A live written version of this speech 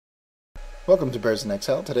Welcome to Bears in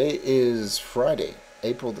Exile. Today is Friday,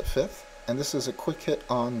 April the 5th, and this is a quick hit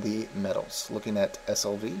on the metals, looking at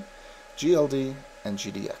SLV, GLD, and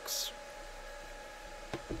GDX.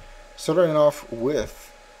 Starting off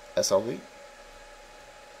with SLV.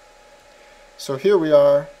 So here we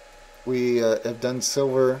are. We have done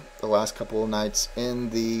silver the last couple of nights in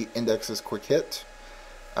the index's quick hit,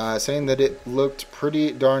 saying that it looked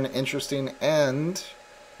pretty darn interesting, and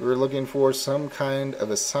we were looking for some kind of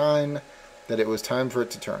a sign that it was time for it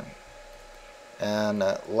to turn. And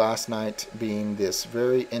last night being this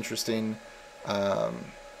very interesting,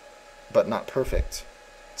 but not perfect,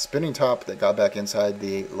 spinning top that got back inside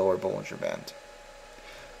the lower Bollinger Band.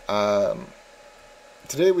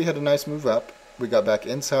 Today we had a nice move up. We got back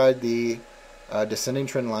inside the descending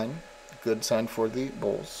trend line, good sign for the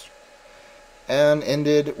bulls, and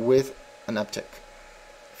ended with an uptick.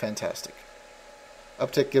 Fantastic.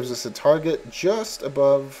 Uptick gives us a target just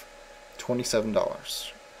above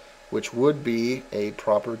 $27, which would be a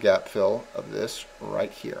proper gap fill of this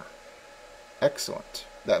right here. Excellent.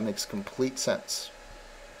 That makes complete sense.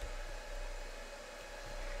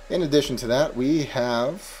 In addition to that, we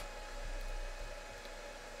have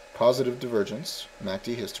positive divergence,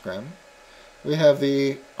 MACD histogram. We have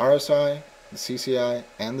the RSI, the CCI,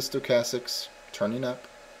 and the stochastics turning up.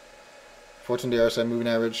 14-day RSI moving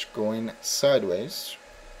average going sideways.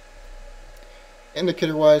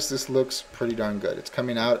 Indicator-wise, this looks pretty darn good. It's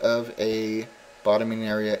coming out of a bottoming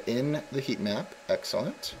area in the heat map.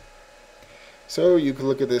 Excellent. So you could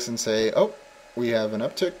look at this and say, oh, we have an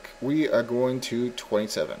uptick. We are going to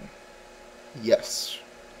 27. Yes.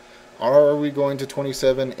 Are we going to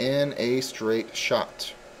 27 in a straight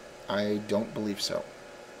shot? I don't believe so.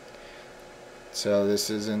 So this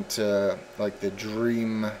isn't like the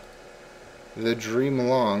dream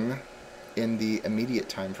long in the immediate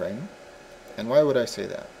time frame. And why would I say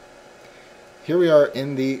that? Here we are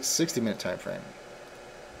in the 60-minute time frame.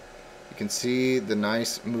 You can see the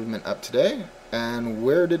nice movement up today, and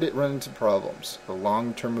where did it run into problems? The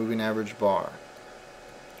long-term moving average bar.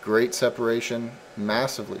 Great separation,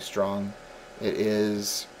 massively strong.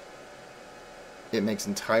 It makes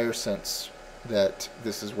entire sense that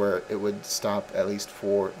this is where it would stop, at least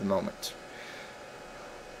for the moment.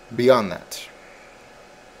 Beyond that,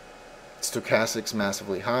 stochastics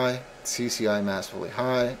massively high, CCI massively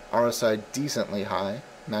high, RSI decently high,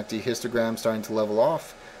 MACD histogram starting to level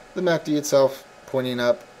off, the MACD itself pointing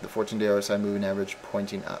up, the 14-day RSI moving average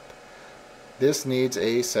pointing up. This needs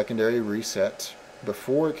a secondary reset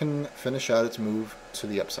before it can finish out its move to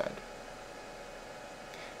the upside.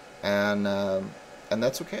 And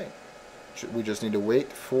that's okay. We just need to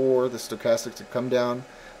wait for the stochastic to come down,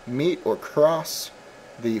 meet or cross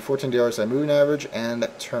the 14-day RSI moving average, and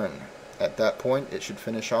turn. At that point, it should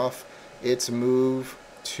finish off its move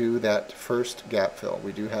to that first gap fill.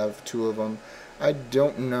 We do have two of them. I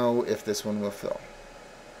don't know if this one will fill.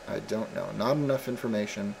 I don't know. Not enough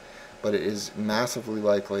information, but it is massively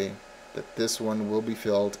likely that this one will be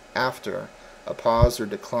filled after a pause or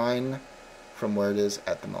decline from where it is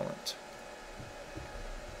at the moment.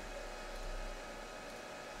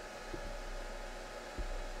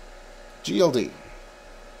 GLD.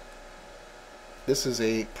 This is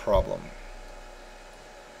a problem.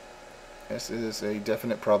 This is a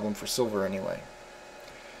definite problem for silver anyway.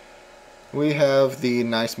 We have the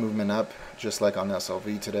nice movement up, just like on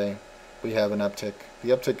SLV today. We have an uptick. The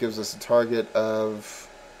uptick gives us a target of,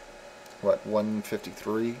 what,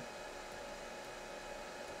 153?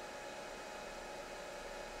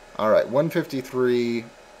 Alright,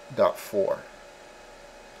 153.4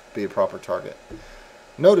 be a proper target.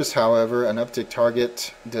 Notice, however, an uptick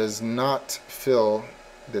target does not fill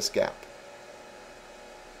this gap.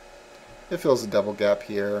 It fills a double gap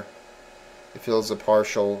here. It fills a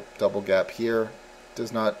partial double gap here. It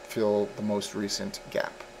does not fill the most recent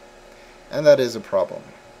gap. And that is a problem.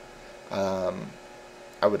 I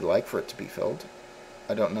would like for it to be filled.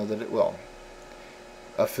 I don't know that it will.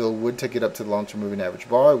 A fill would take it up to the long-term moving average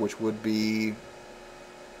bar, which would be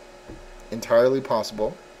entirely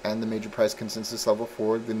possible, and the major price consensus level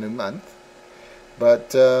for the new month.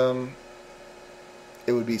 But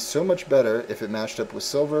it would be so much better if it matched up with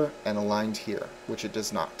silver and aligned here, which it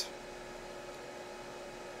does not.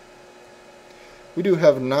 We do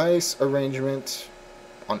have nice arrangement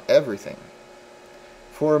on everything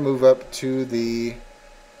for a move up to the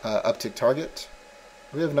uptick target.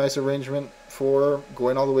 We have nice arrangement for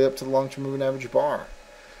going all the way up to the long-term moving average bar,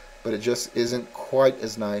 but it just isn't quite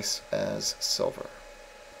as nice as silver.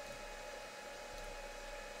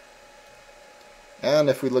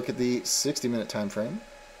 And if we look at the 60-minute time frame,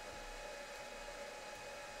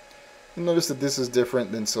 You'll notice that this is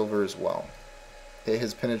different than silver as well. It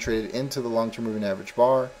has penetrated into the long-term moving average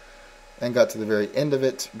bar and got to the very end of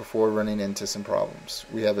it before running into some problems.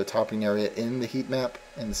 We have a topping area in the heat map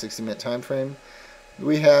in the 60-minute time frame.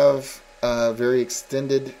 We have very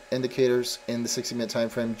extended indicators in the 60-minute time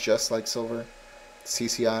frame, just like silver.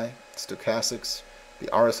 CCI, stochastics, the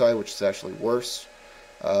RSI, which is actually worse,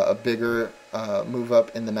 a bigger move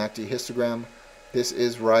up in the MACD histogram. This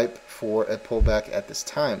is ripe for a pullback at this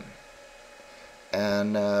time.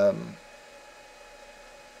 And that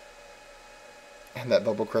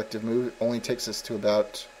bubble corrective move only takes us to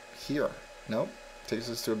about here. Nope,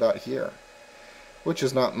 takes us to about here, which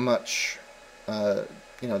is not much, to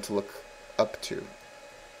look up to.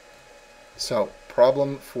 So,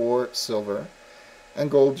 problem for silver,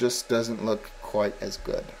 and gold just doesn't look quite as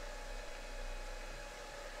good.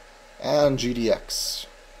 And GDX,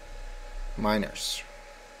 miners.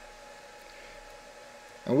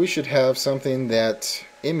 And we should have something that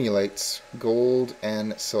emulates gold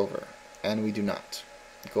and silver, and we do not.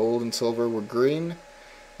 Gold and silver were green,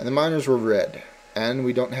 and the miners were red, and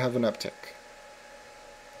we don't have an uptick.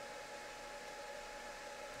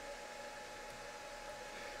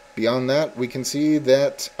 Beyond that, we can see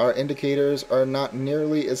that our indicators are not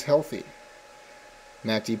nearly as healthy.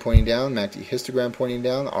 MACD pointing down, MACD histogram pointing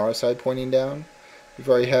down, RSI pointing down. We've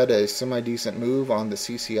already had a semi-decent move on the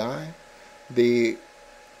CCI. The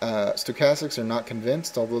stochastics are not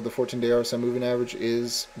convinced, although the 14-day RSI moving average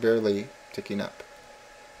is barely ticking up.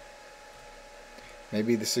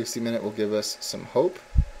 Maybe the 60-minute will give us some hope,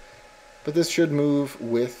 but this should move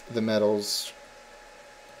with the metals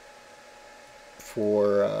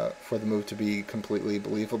for the move to be completely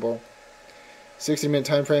believable. 60-minute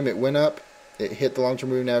time frame, it went up, it hit the long-term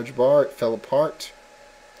moving average bar, it fell apart.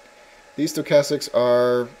 These stochastics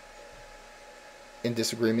are in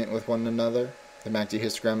disagreement with one another. The MACD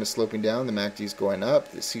histogram is sloping down, the MACD is going up,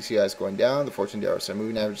 the CCI is going down, the 14-day RSI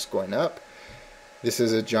moving average is going up. This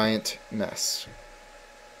is a giant mess,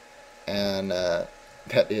 and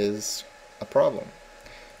that is a problem.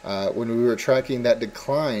 When we were tracking that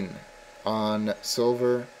decline on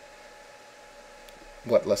silver,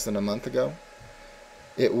 less than a month ago,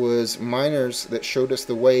 it was miners that showed us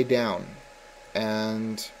the way down.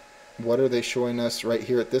 And what are they showing us right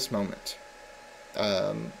here at this moment?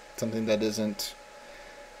 Something that isn't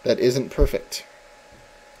perfect.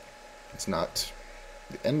 It's not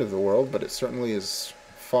the end of the world, but it certainly is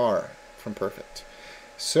far from perfect.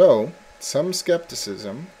 So, some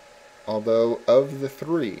skepticism, although of the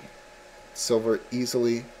three, silver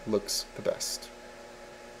easily looks the best.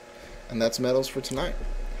 And that's metals for tonight.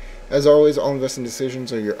 As always, all investing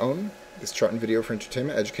decisions are your own. This chart and video for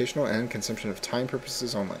entertainment, educational, and consumption of time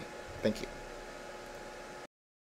purposes only. Thank you.